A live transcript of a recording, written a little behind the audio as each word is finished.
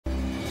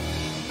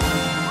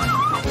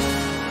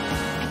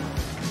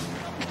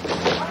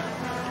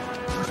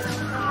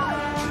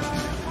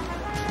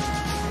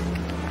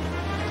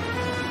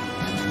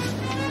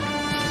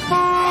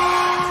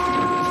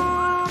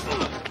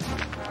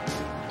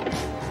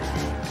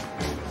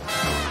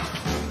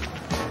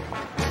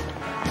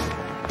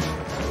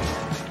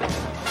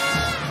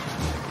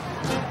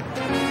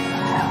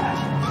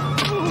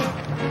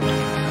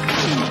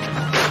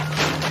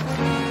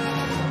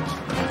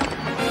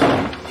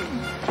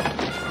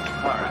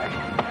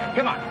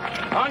Come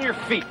on your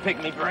feet,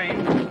 pygmy brain.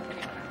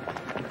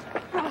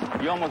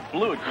 You almost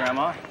blew it,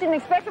 Grandma. Didn't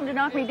expect him to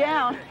knock me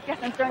down. Guess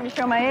I'm starting to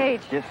show my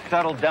age. Just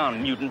settle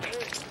down, mutant.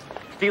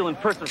 Stealing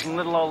purses from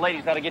little old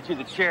ladies ought to get you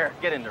the chair.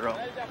 Get in the room.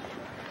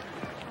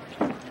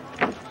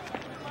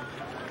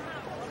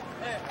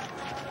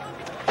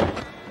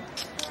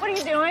 What are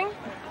you doing?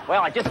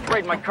 Well, I just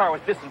sprayed my car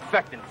with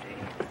disinfectant.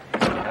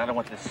 And I don't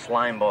want this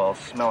slime ball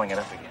smelling it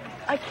up again.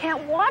 I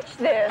can't watch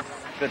this.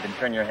 Good, then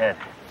turn your head.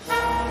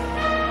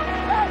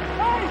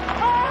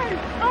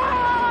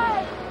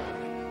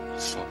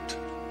 Assault.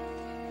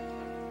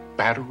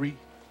 Battery.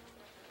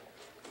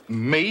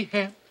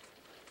 Mayhem.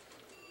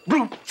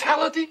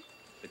 Brutality.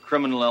 The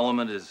criminal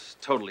element is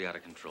totally out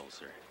of control,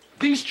 sir.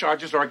 These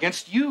charges are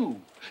against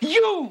you.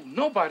 You,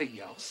 nobody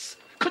else.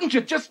 Couldn't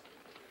you just...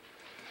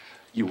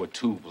 You were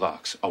 2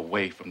 blocks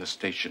away from the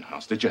station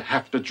house. Did you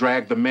have to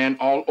drag the man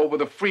all over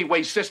the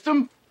freeway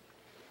system?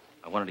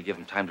 I wanted to give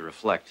him time to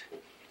reflect.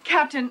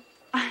 Captain,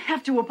 I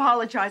have to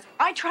apologize.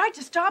 I tried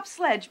to stop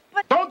Sledge,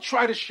 but... Don't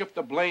try to shift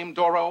the blame,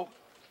 Doro.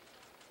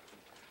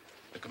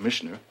 The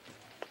commissioner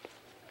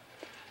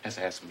has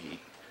asked me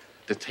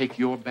to take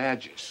your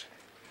badges.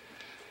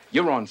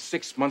 You're on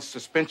 6 months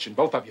suspension,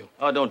 both of you.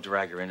 Oh, don't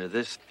drag her into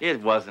this.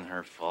 It wasn't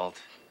her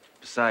fault.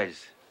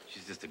 Besides,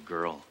 she's just a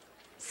girl.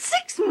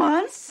 6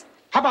 months?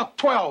 How about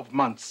 12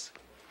 months?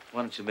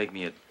 Why don't you make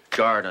me a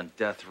guard on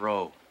death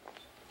row?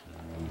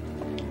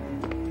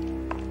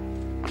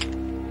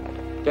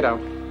 Get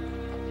out.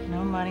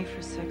 No money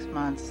for 6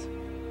 months.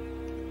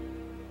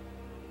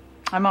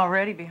 I'm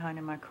already behind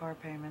in my car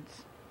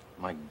payments.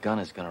 My gun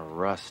is gonna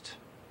rust.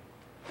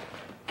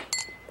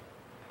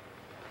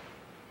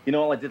 You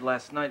know, all I did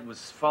last night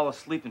was fall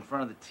asleep in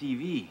front of the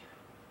TV.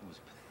 It was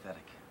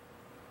pathetic.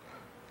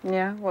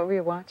 Yeah, what were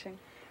you watching?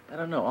 I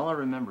don't know. All I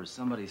remember is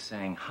somebody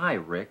saying, "Hi,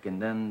 Rick," and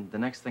then the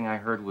next thing I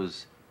heard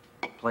was,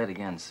 "Play it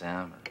again,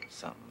 Sam," or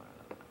something.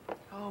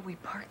 Oh, we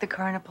parked the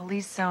car in a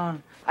police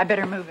zone. I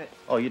better move it.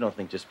 Oh, you don't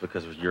think just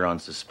because you're on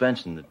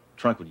suspension, the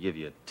trunk would give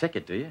you a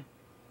ticket, do you?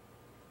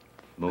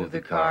 Move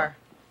the car.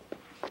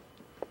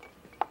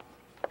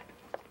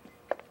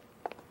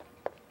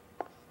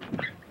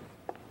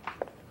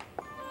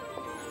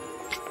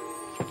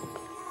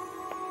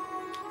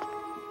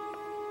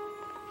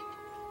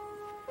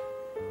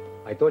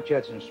 I thought you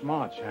had some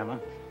smarts, Hammer.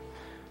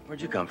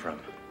 Where'd you come from?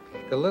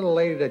 The little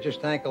lady that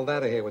just ankled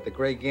out of here with the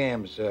gray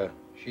gams,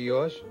 she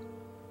yours?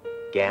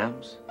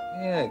 Gams?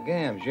 Yeah,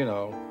 gams, you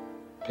know.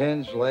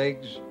 Pins,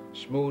 legs,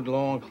 smooth,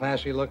 long,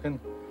 classy looking.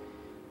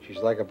 She's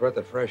like a breath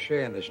of fresh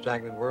air in this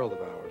stagnant world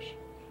of ours.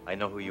 I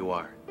know who you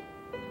are.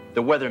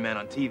 The weatherman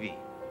on TV.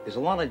 There's a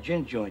lot of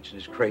gin joints in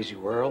this crazy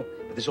world,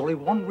 but there's only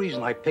one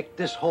reason I picked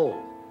this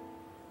hole.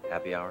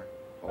 Happy hour?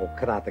 Oh,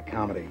 cut out the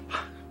comedy.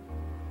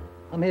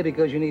 I'm here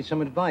because you need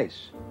some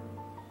advice.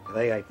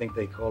 Today, I think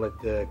they call it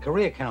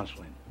career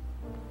counseling.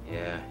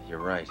 Yeah, you're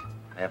right.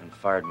 I haven't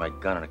fired my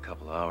gun in a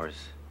couple of hours.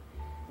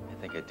 I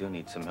think I do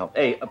need some help.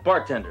 Hey, a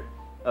bartender,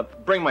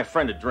 bring my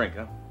friend a drink,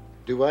 huh?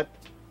 Do what?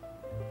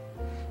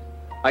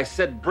 I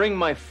said bring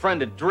my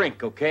friend a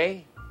drink,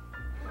 okay?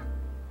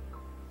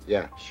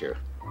 Yeah, sure.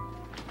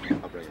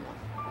 I'll bring him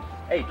on.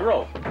 Hey,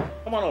 Dro,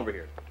 come on over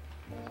here.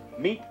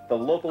 Meet the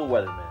local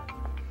weatherman.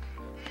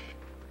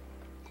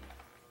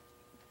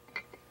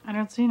 I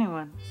don't see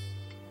anyone.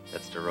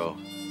 That's Duro.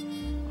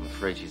 I'm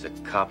afraid she's a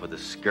cop with a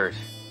skirt.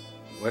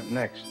 What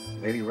next?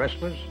 Lady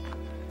wrestlers?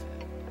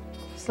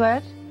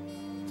 Sledge?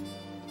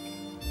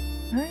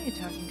 Who are you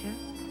talking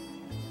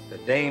to? The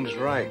dame's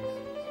right.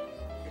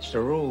 It's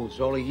the rules.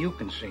 Only you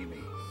can see me.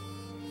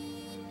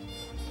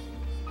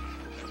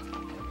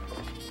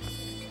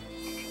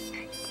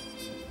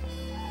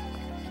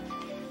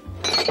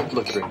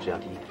 Look, drink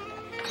junkie.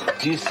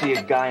 Do you see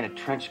a guy in a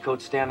trench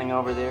coat standing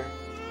over there?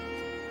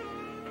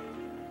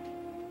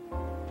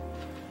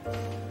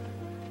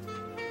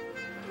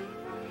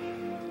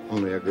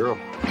 Only a girl.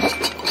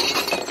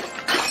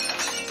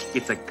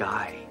 It's a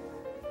guy.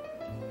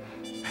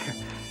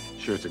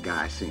 Sure, it's a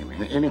guy. I see him.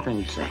 Anything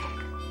you say.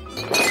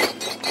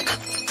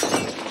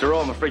 Duro,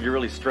 I'm afraid you're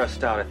really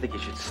stressed out. I think you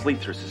should sleep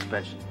through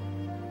suspension.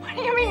 What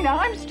do you mean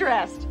I'm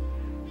stressed?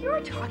 You're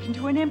talking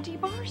to an empty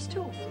bar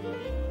stool.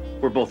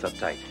 We're both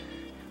uptight.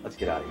 Let's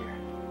get out of here.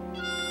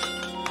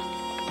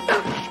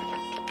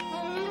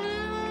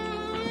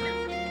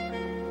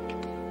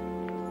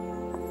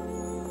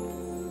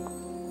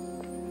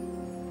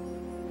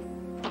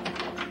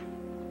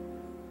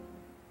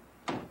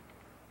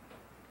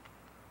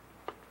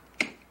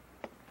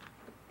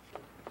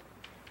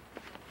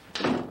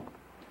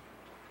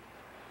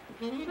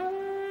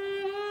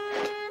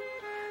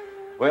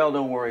 Well,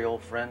 don't worry,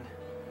 old friend.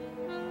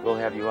 We'll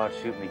have you out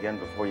shooting again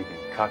before you can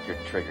cock your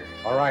trigger.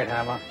 All right,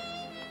 Hammer.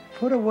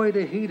 Put away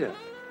the heater.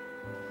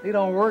 They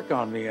don't work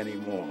on me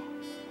anymore.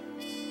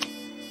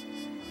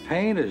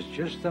 Pain is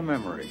just a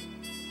memory.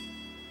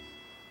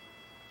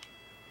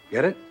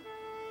 Get it?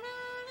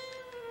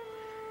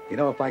 You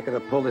know, if I could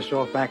have pulled this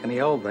off back in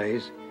the old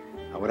days,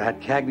 I would have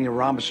had Cagney and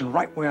Robinson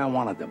right where I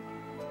wanted them.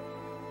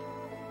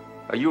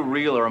 Are you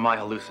real or am I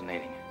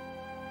hallucinating?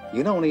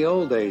 You know, in the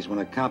old days when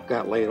a cop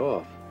got laid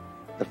off,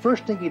 the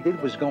first thing he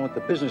did was go into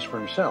business for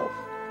himself.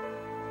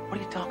 What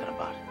are you talking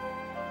about?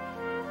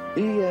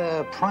 Be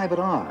a private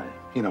eye.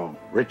 You know,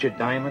 Richard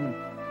Diamond,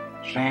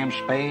 Sam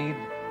Spade,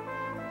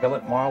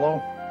 Philip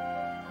Marlowe.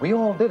 We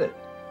all did it.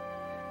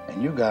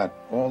 And you got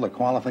all the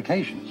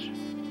qualifications.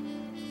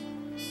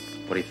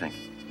 What do you think?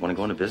 Want to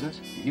go into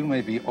business? You may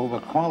be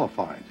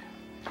overqualified.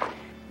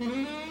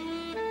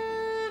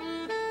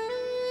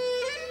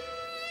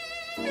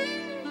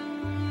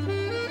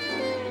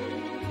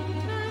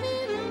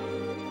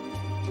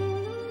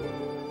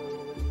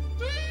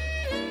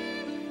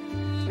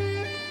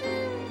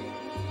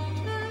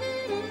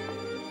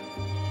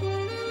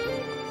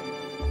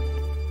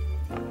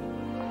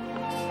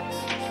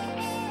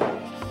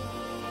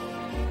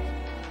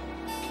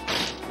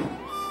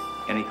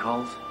 Any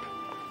calls?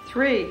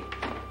 3.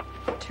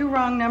 2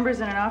 wrong numbers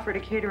and an offer to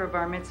cater a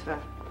bar mitzvah.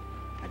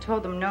 I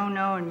told them no,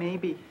 no, and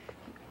maybe.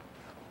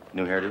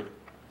 New hairdo?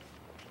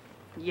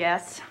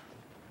 Yes.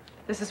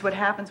 This is what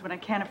happens when I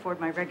can't afford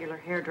my regular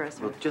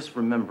hairdresser. Well, just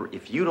remember,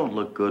 if you don't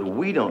look good,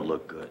 we don't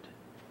look good.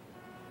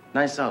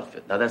 Nice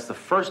outfit. Now, that's the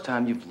first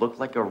time you've looked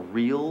like a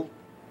real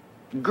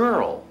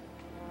girl.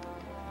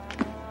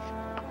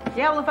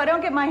 Yeah, well, if I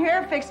don't get my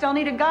hair fixed, I'll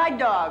need a guide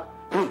dog.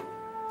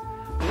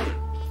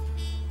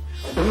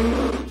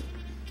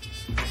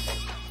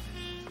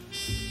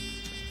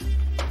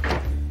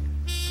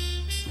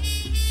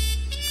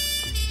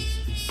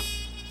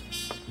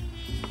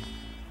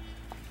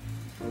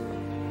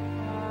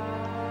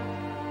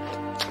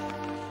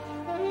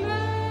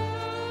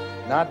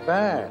 Not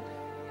bad.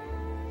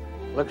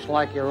 Looks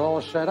like you're all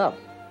set up.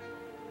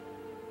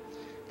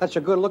 That's a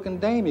good-looking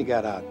dame you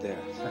got out there.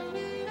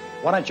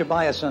 Why don't you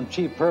buy her some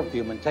cheap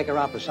perfume and take her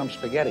out for some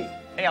spaghetti?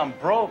 Hey, I'm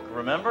broke,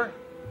 remember?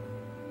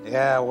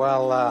 Yeah,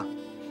 well,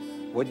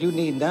 what you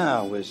need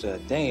now is a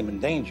dame in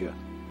danger.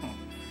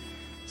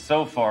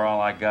 So far, all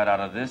I got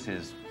out of this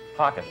is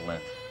pocket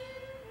lint.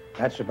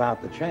 That's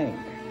about the change.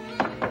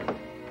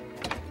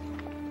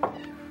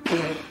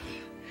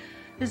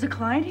 There's a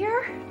client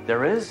here?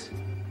 There is?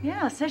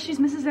 Yeah, says she's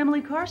Mrs.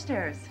 Emily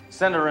Carstairs.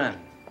 Send her in.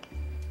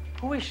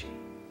 Who is she?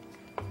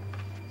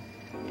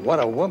 What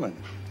a woman.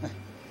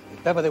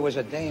 If ever there was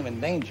a dame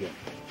in danger,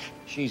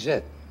 she's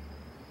it.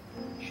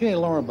 She ain't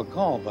Lauren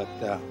Bacall, but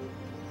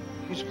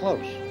she's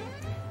close.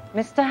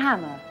 Mr.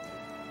 Hammer.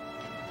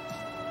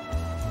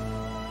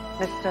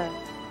 Mr.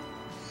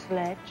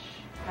 Sledge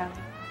Hammer.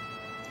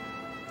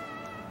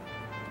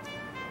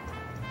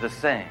 The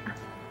same.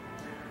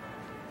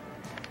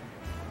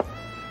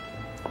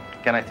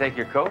 Can I take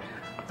your coat?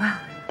 Well,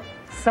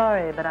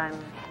 sorry, but I'm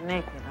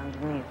naked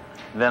underneath.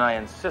 Then I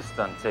insist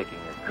on taking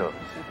your coat.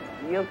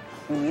 You're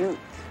cute.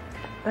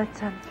 But,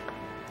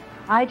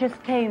 I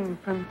just came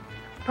from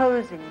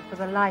posing for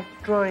the life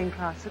drawing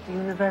class at the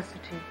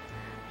university.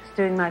 Just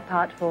doing my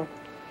part for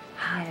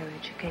higher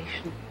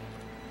education.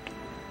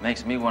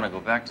 Makes me want to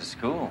go back to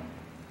school.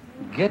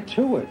 Get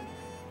to it.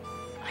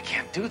 I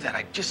can't do that.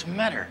 I just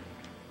met her.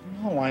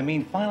 No, I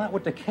mean, find out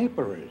what the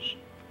caper is.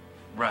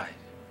 Right,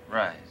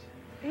 right.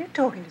 Are you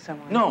talking to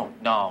someone? No.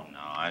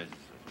 I was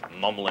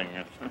mumbling.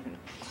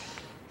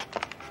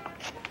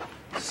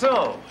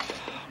 So,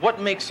 what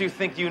makes you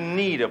think you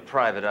need a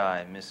private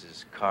eye,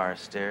 Mrs.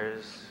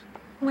 Carstairs?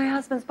 My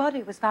husband's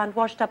body was found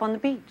washed up on the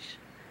beach.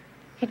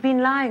 He'd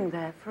been lying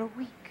there for a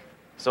week.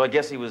 So I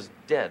guess he was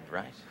dead,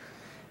 right?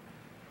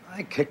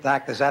 I kicked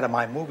actors out of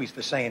my movies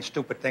for saying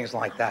stupid things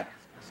like that.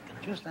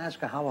 Just ask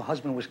her how her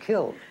husband was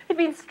killed. He'd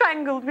been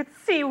strangled with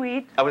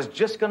seaweed. I was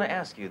just going to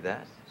ask you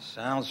that.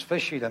 Sounds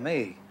fishy to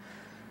me.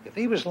 If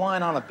he was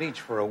lying on a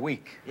beach for a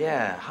week...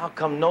 Yeah, how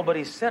come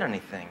nobody said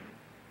anything?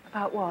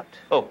 About what?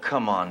 Oh,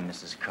 come on,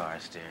 Mrs.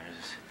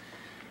 Carstairs.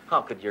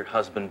 How could your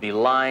husband be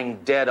lying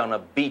dead on a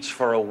beach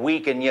for a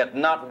week and yet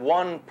not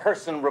one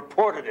person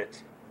reported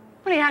it?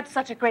 Well, he had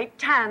such a great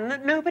tan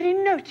that nobody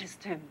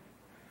noticed him.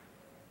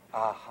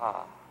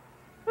 Aha.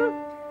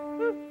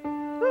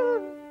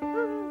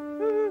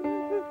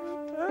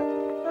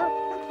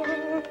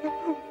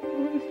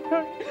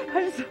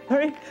 I'm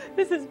sorry.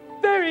 This is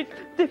very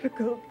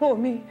difficult for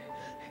me.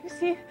 You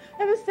see,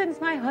 ever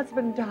since my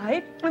husband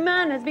died, a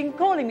man has been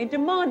calling me,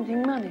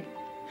 demanding money.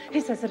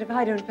 He says that if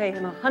I don't pay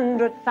him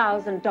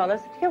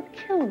 $100,000, he'll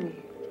kill me.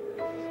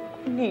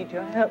 I need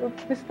your help,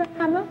 Mr.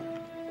 Hammer.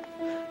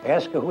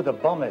 Ask her who the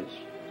bum is.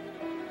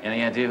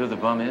 Any idea who the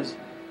bum is?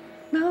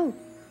 No.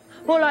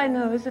 All I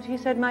know is that he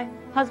said my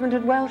husband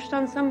had welched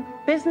on some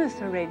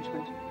business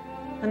arrangement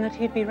and that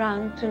he'd be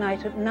round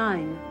tonight at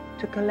 9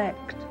 to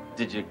collect.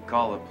 Did you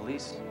call the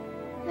police?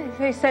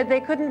 They said they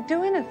couldn't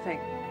do anything.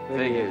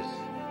 Figures.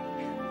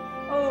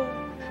 Oh,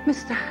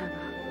 Mr. Hammer,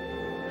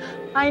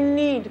 I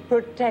need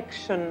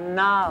protection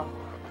now.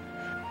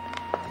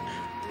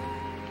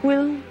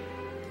 Will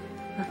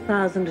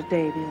 $1,000 a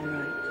day be all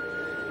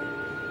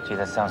right? Gee,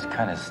 that sounds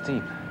kind of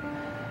steep.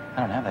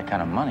 I don't have that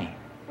kind of money.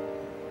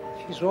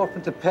 She's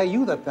offering to pay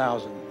you the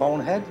 $1,000,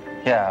 bonehead.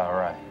 Yeah,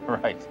 right.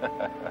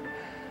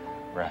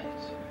 Right.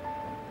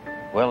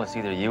 Well, it's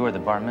either you or the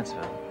bar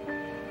mitzvah.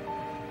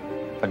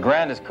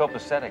 $1,000 is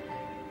copacetic.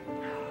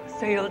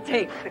 So you'll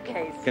take the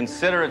case.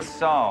 Consider it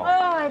solved.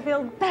 Oh, I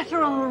feel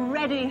better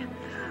already.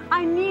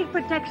 I need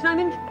protection. I'm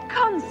in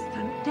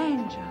constant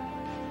danger.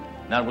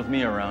 Not with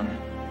me around.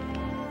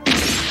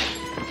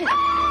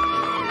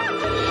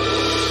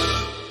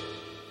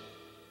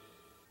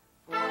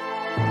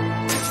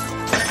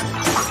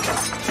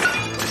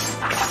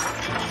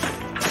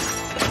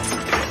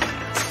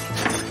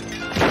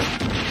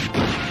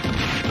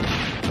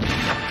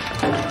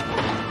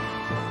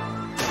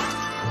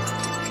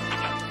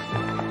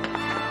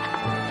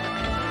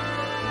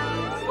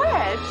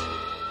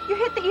 You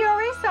hit the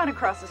ERA sign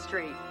across the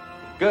street.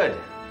 Good.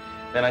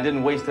 Then I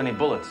didn't waste any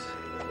bullets.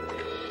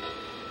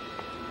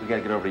 We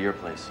gotta get over to your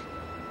place.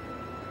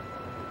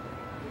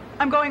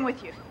 I'm going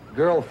with you.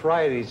 Girl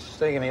Friday's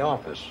staying in the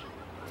office.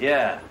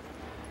 Yeah.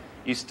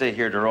 You stay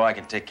here, Duro. I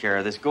can take care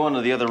of this. Go into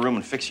the other room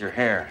and fix your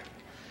hair.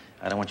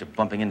 I don't want you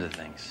bumping into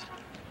things.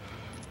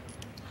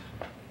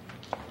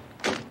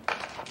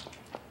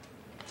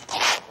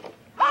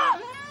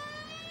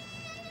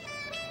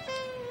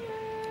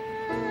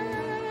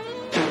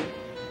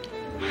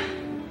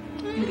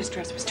 This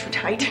dress was too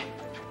tight.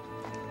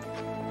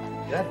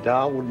 That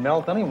doll would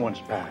melt anyone's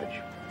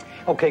patch.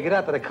 Okay, get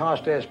out to the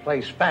Carstairs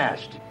place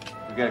fast.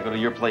 We gotta go to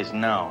your place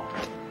now.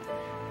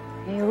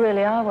 You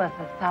really are worth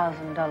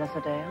 $1,000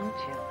 a day, aren't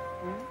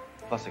you?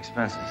 Plus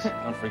expenses.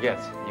 Don't forget,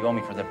 you owe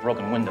me for that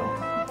broken window.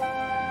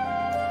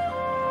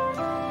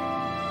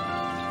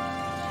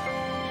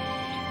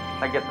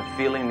 I get the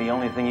feeling the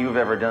only thing you've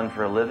ever done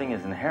for a living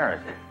is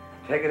inherit.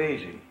 Take it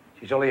easy.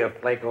 She's only a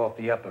flake off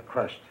the upper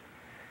crust.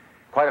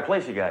 Quite a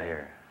place you got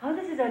here. Oh,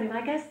 this is only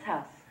my guest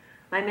house.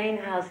 My main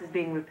house is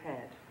being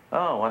repaired.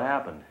 Oh, what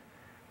happened?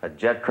 A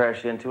jet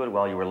crashed into it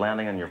while you were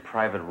landing on your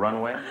private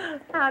runway?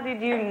 How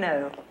did you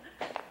know?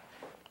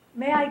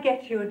 May I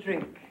get you a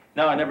drink?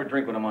 No, I never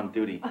drink when I'm on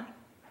duty.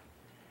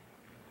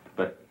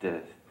 But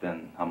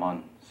then I'm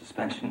on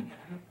suspension.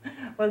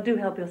 Well, do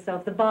help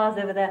yourself. The bar's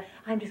over there.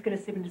 I'm just going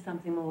to slip into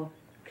something more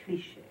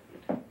cliched.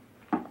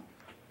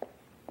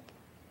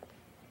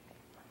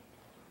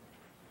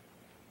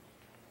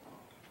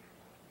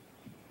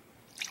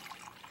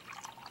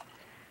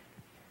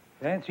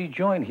 Fancy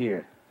joint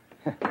here.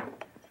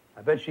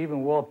 I bet she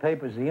even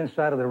wallpapers the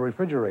inside of the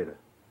refrigerator.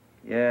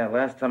 Yeah,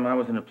 last time I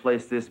was in a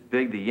place this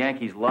big, the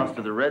Yankees lost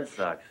to the Red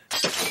Sox.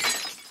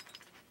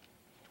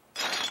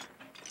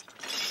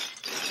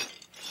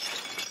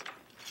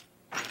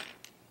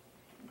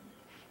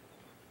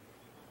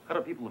 How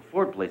do people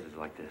afford places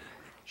like this?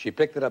 She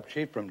picked it up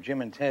cheap from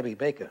Jim and Tabby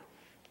Baker.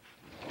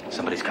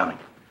 Somebody's coming.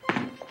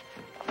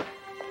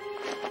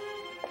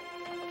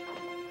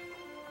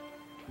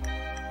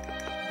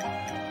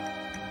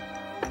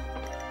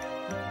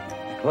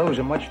 Clothes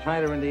are much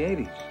tighter in the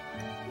 80s.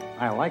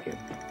 I like it.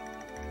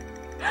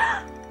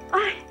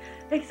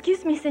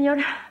 Excuse me,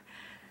 senor.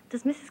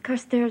 Does Mrs.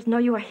 Carstairs know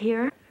you are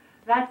here?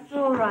 That's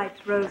all right,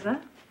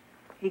 Rosa.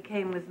 He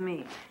came with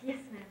me. Yes,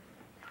 ma'am.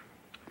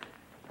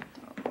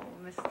 Oh,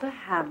 Mr.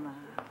 Hammer.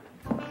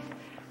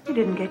 You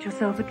didn't get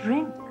yourself a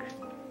drink.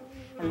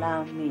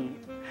 Allow me.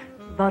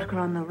 Vodka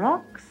on the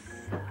rocks,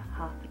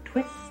 half a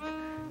twist,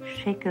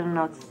 shaken,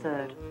 not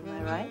stirred. Am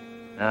I right?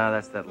 Ah,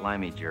 that's that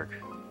limey jerk.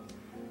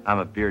 I'm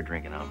a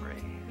beer-drinking hombre.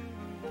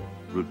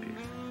 Root beer.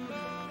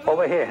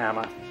 Over here,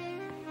 Hammer.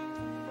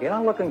 You're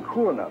not looking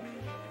cool enough.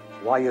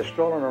 While you're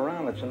strolling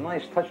around, it's a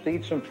nice touch to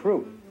eat some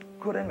fruit.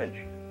 Good image.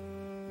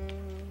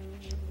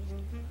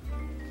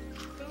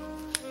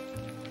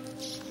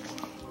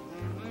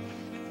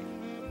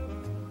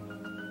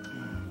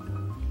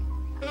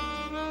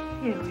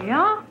 Here we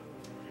are.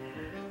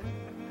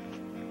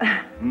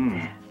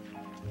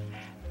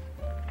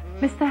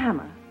 Mr.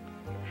 Hammer,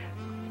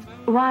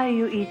 why are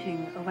you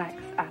eating a wax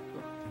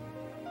apple?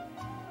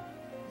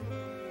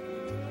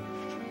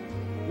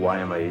 Why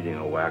am I eating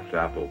a wax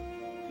apple?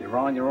 You're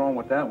on your own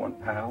with that one,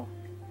 pal.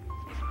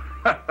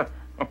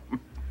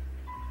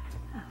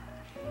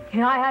 You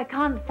know, I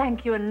can't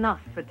thank you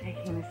enough for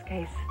taking this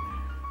case.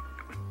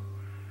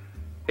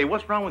 Hey,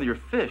 what's wrong with your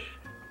fish?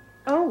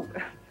 Oh,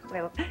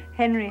 well,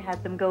 Henry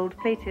had them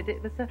gold-plated.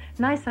 It was a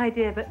nice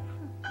idea, but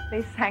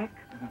they sank.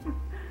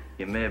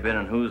 You may have been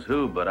in Who's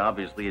Who, but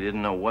obviously you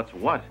didn't know what's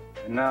what.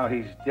 And now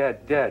he's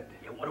dead. Yeah,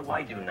 what do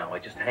I do now? I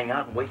just hang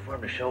out and wait for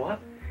him to show up?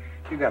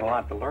 You got a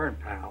lot to learn,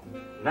 pal.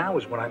 Now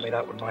is when I made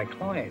out with my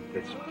client.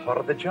 It's part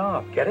of the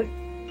job. Get it?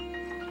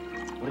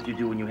 What did you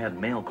do when you had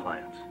male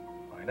clients?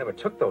 I never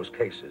took those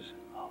cases.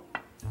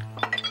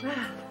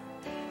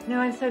 No,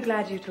 I'm so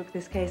glad you took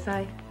this case.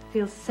 I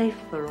feel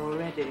safer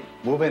already.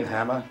 Move in,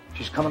 Hammer.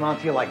 She's coming on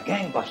to you like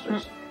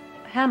gangbusters.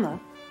 Hammer?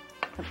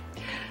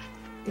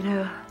 You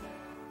know,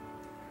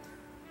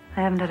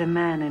 I haven't had a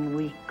man in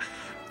weeks.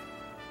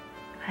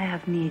 I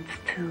have needs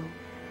too.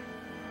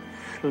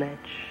 Sledge.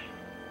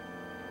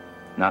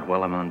 Not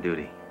while I'm on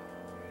duty.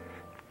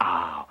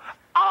 Ow.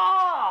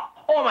 Oh!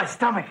 Oh, my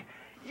stomach.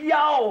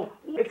 Yo!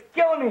 It's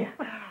killing me.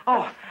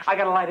 Oh, I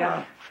gotta lie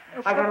down.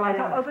 I gotta lie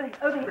down. Over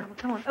here.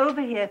 Come on,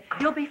 over here.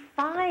 You'll be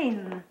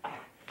fine.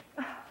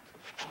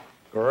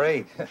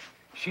 Great.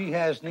 She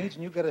has needs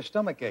and you get a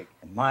stomachache.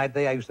 In my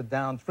day, I used to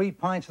down 3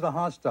 pints of the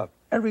hot stuff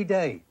every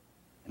day.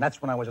 And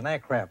that's when I was an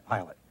aircraft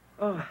pilot.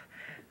 Oh,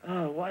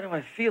 why do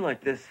I feel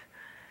like this?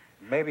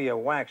 Maybe a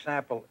wax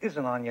apple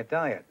isn't on your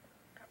diet.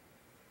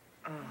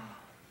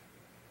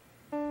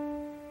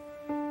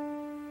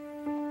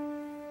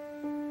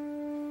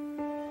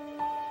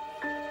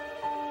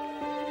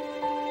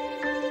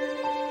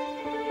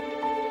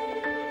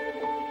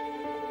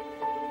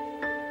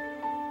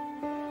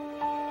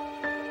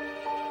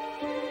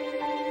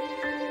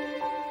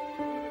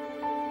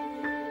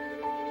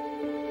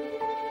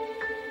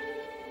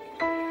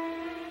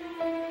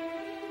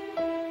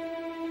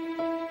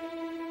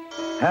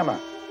 Hammer.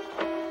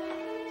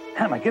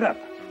 Hammer, get up.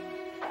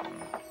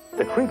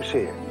 The creep's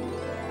here.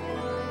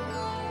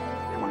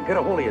 Come on, get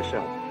a hold of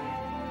yourself.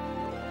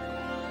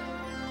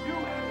 You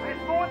have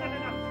had more than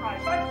enough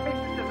time. Let's face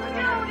it,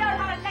 You don't know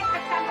how to take the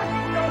temper.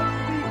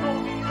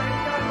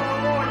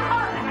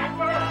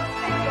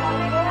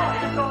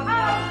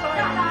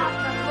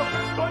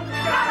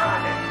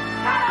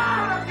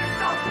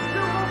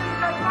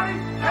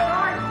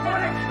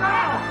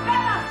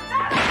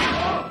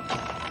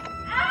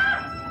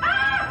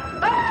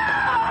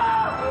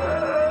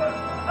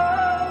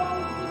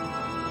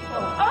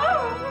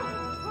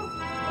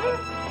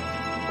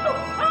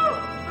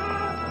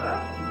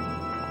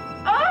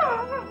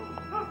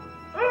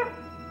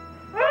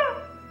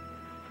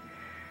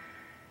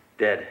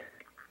 Dead.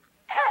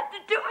 Had to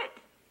do it.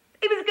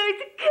 He was going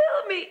to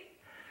kill me.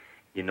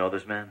 You know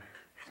this man?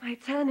 It's my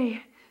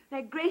attorney.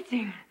 They're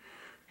grating.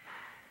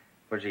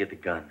 Where'd you get the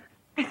gun?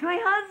 It's my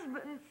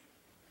husband's.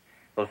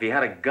 Well, if you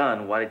had a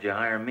gun, why did you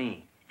hire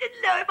me?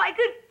 Didn't know if I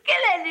could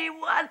kill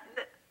anyone.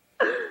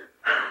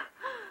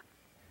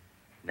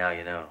 Now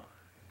you know.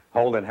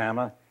 Hold it,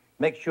 Hammer.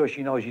 Make sure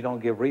she knows you don't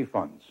give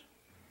refunds.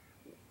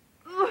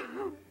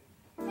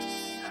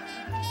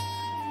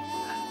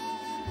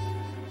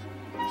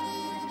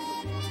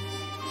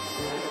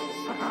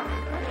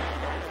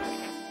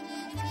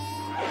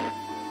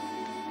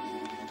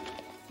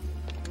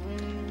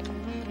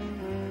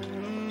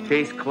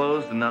 Case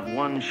closed and not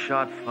one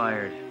shot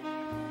fired.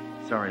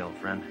 Sorry, old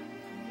friend.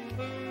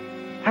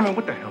 Hammer,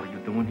 what the hell are you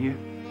doing here?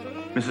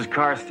 Mrs.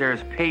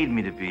 Carstairs paid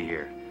me to be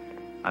here.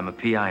 I'm a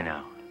PI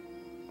now.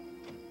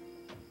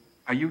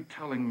 Are you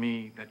telling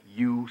me that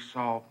you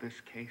solved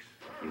this case?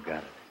 You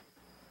got it.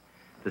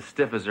 The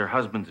stiff is her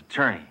husband's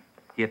attorney.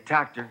 He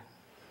attacked her,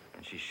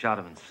 and she shot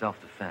him in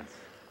self-defense.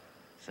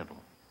 Simple.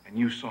 And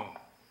you saw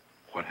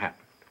what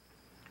happened?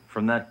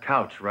 From that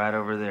couch right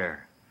over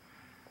there.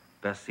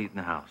 Best seat in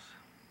the house.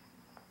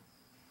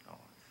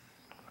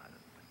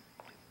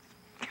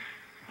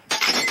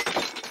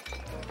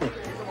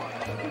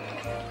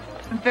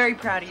 I'm very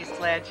proud of you,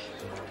 Sledge.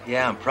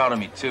 Yeah, I'm proud of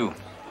me, too.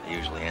 I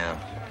usually am.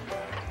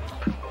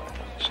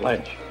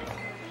 Sledge.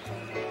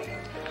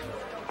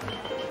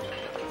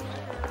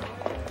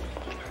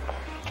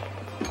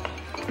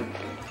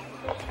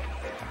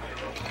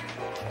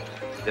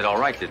 Did all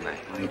right, didn't I?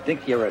 I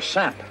think you're a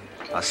sap.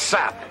 A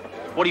sap?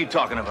 What are you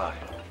talking about?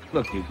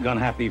 Look, you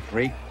gun-happy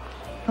freak.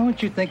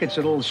 Don't you think it's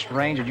a little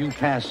strange that you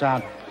pass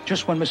out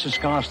just when Mrs.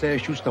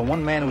 Carstairs shoots the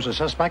one man who's a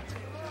suspect?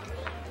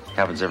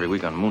 Happens every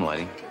week on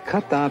moonlighting.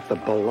 Cut out the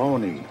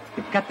baloney.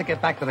 You've got to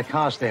get back to the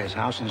Carstairs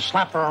house and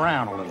slap her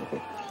around a little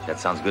bit. That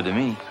sounds good to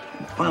me.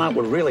 And find out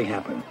what really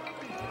happened.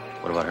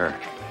 What about her?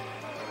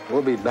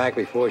 We'll be back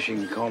before she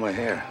can comb her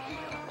hair.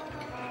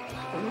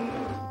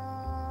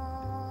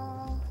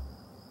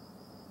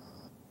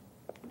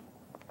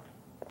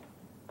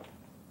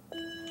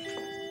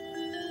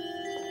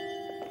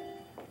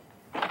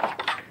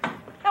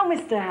 Oh,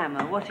 Mr.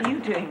 Hammer, what are you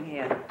doing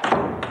here?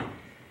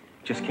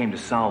 Just came to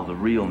solve the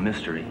real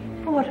mystery.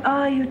 What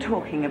are you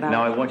talking about?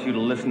 Now I want you to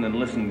listen and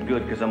listen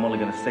good, because I'm only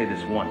going to say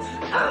this once.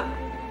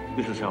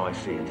 This is how I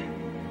see it.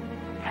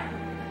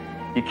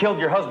 You killed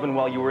your husband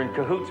while you were in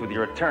cahoots with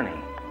your attorney.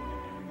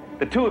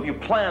 The two of you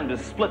planned to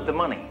split the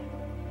money.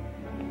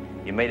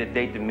 You made a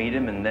date to meet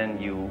him, and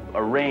then you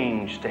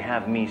arranged to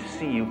have me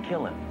see you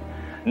kill him.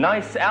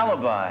 Nice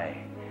alibi.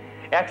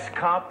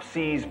 Ex-cop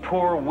sees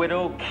poor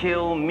widow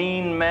kill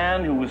mean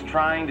man who was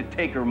trying to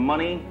take her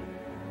money.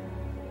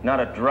 Not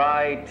a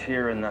dry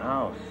tear in the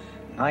house.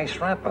 Nice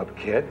wrap-up,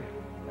 kid.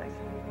 Thanks.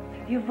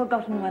 You've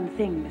forgotten one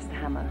thing, Mr.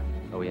 Hammer.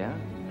 Oh, yeah?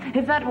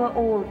 If that were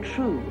all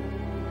true,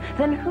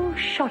 then who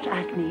shot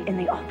at me in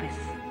the office?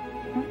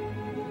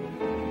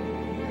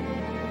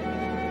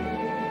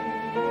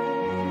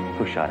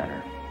 Who shot at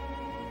her?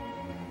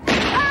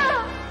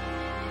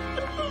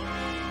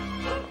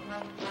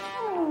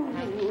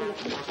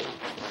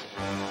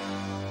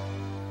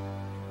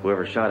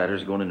 Whoever shot at her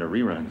is going into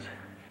reruns.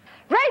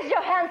 Raise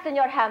your hand,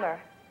 Senor Hammer.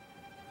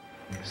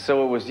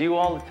 So it was you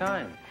all the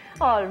time?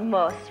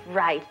 Almost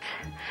right.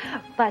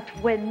 But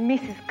when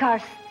Mrs.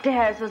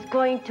 Carstairs was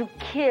going to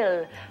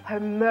kill her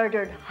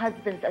murdered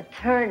husband's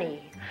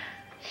attorney,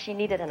 she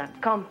needed an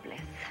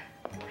accomplice.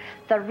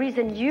 The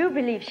reason you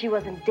believe she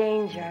was in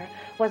danger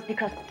was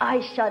because I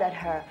shot at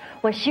her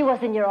when she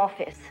was in your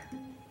office.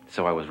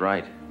 So I was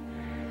right.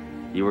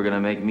 You were going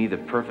to make me the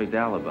perfect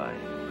alibi.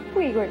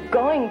 We were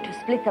going to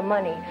split the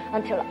money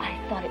until I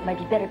thought it might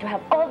be better to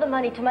have all the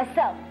money to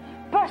myself,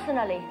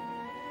 personally.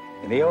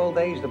 In the old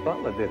days, the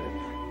butler did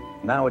it.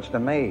 Now it's the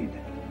maid.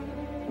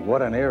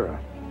 What an era.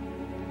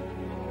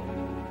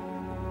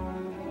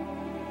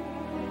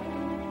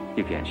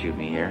 You can't shoot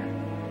me here.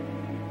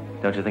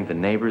 Don't you think the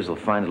neighbors will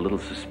find it a little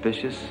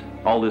suspicious?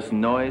 All this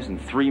noise and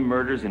 3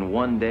 murders in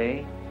one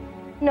day?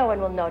 No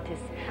one will notice.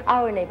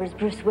 Our neighbor's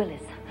Bruce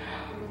Willis.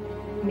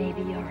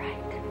 Maybe you're right.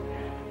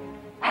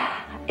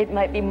 It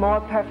might be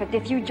more perfect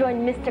if you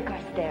join Mr.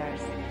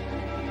 Carstairs.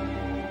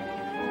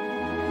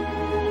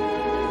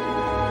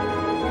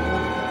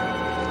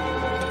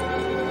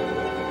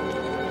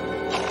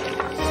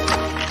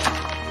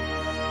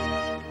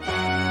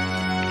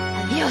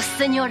 Adios,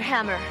 Senor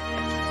Hammer.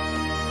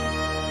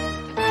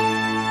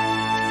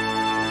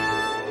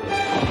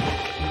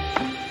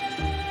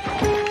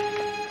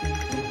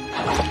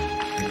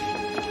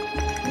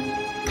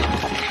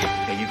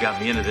 Hey, you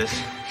got me into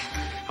this.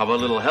 How about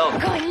a little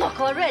help? Going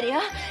loco already,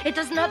 huh? It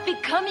does not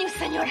become you,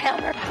 Senor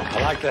Hammer.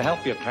 I like to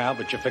help you, pal,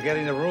 but you're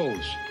forgetting the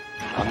rules.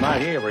 I'm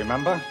not here,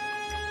 remember?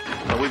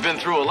 But we've been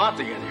through a lot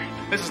together.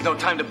 This is no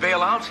time to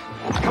bail out.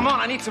 Come on,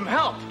 I need some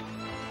help.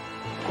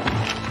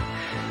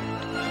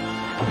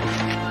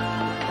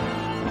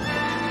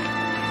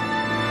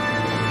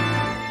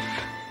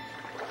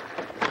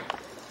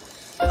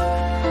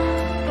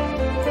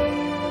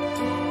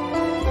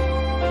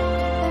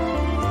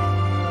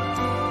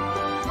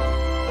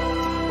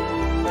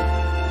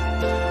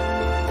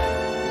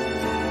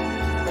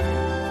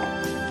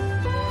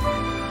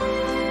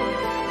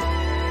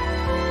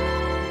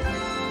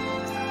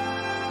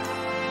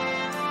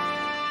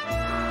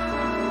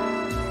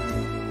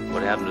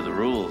 What happened to the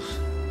rules?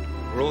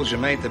 Rules are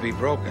made to be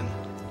broken.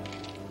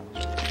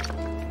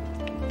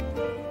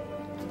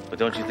 But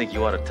don't you think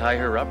you ought to tie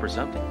her up or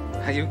something?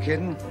 Are you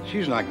kidding?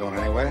 She's not going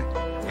anywhere.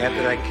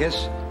 After that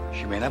kiss,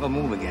 she may never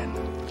move again.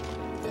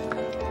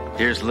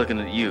 Here's looking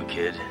at you,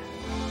 kid.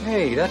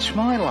 Hey, that's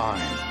my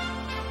line.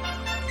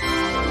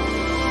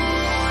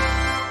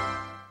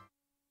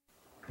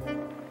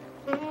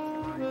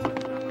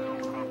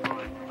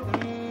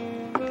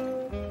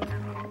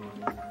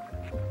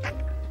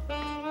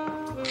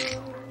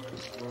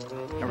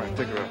 All right,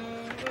 take her up.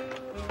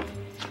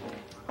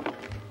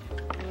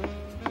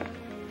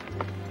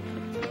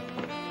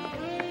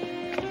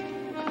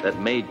 That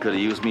maid could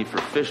have used me for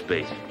fish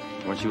bait.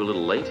 Weren't you a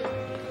little late?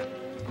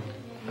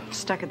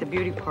 Stuck at the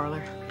beauty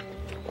parlor.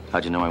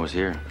 How'd you know I was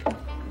here?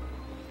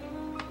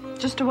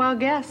 Just a wild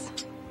guess.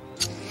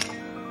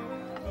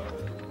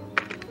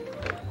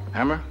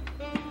 Hammer,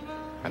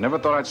 I never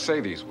thought I'd say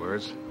these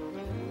words.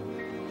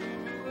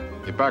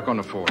 You're back on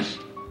the force.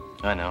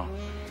 I know.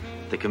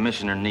 The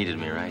commissioner needed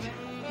me, right?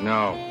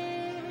 No.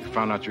 You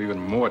found out you're even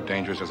more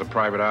dangerous as a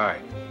private eye.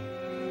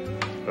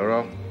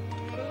 Laurel,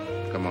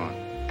 come on.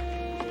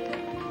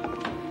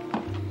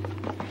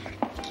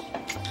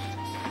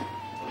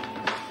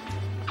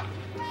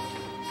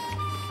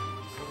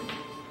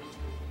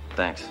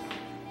 Thanks.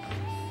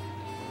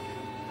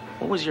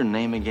 What was your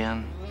name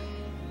again?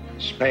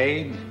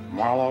 Spade,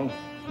 Marlowe,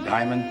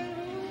 Diamond.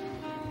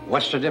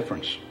 What's the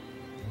difference?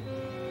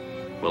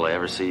 Will I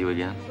ever see you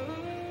again?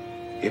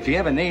 If you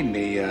ever need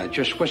me,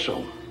 just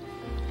whistle.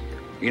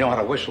 You know how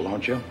to whistle,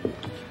 don't you?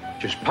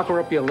 Just pucker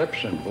up your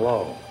lips and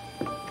blow.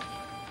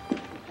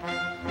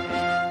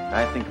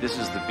 I think this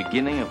is the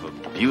beginning of a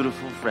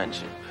beautiful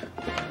friendship.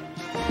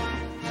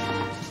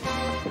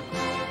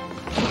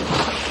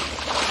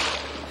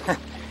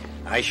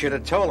 I should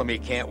have told him he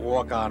can't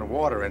walk on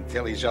water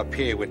until he's up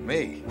here with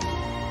me.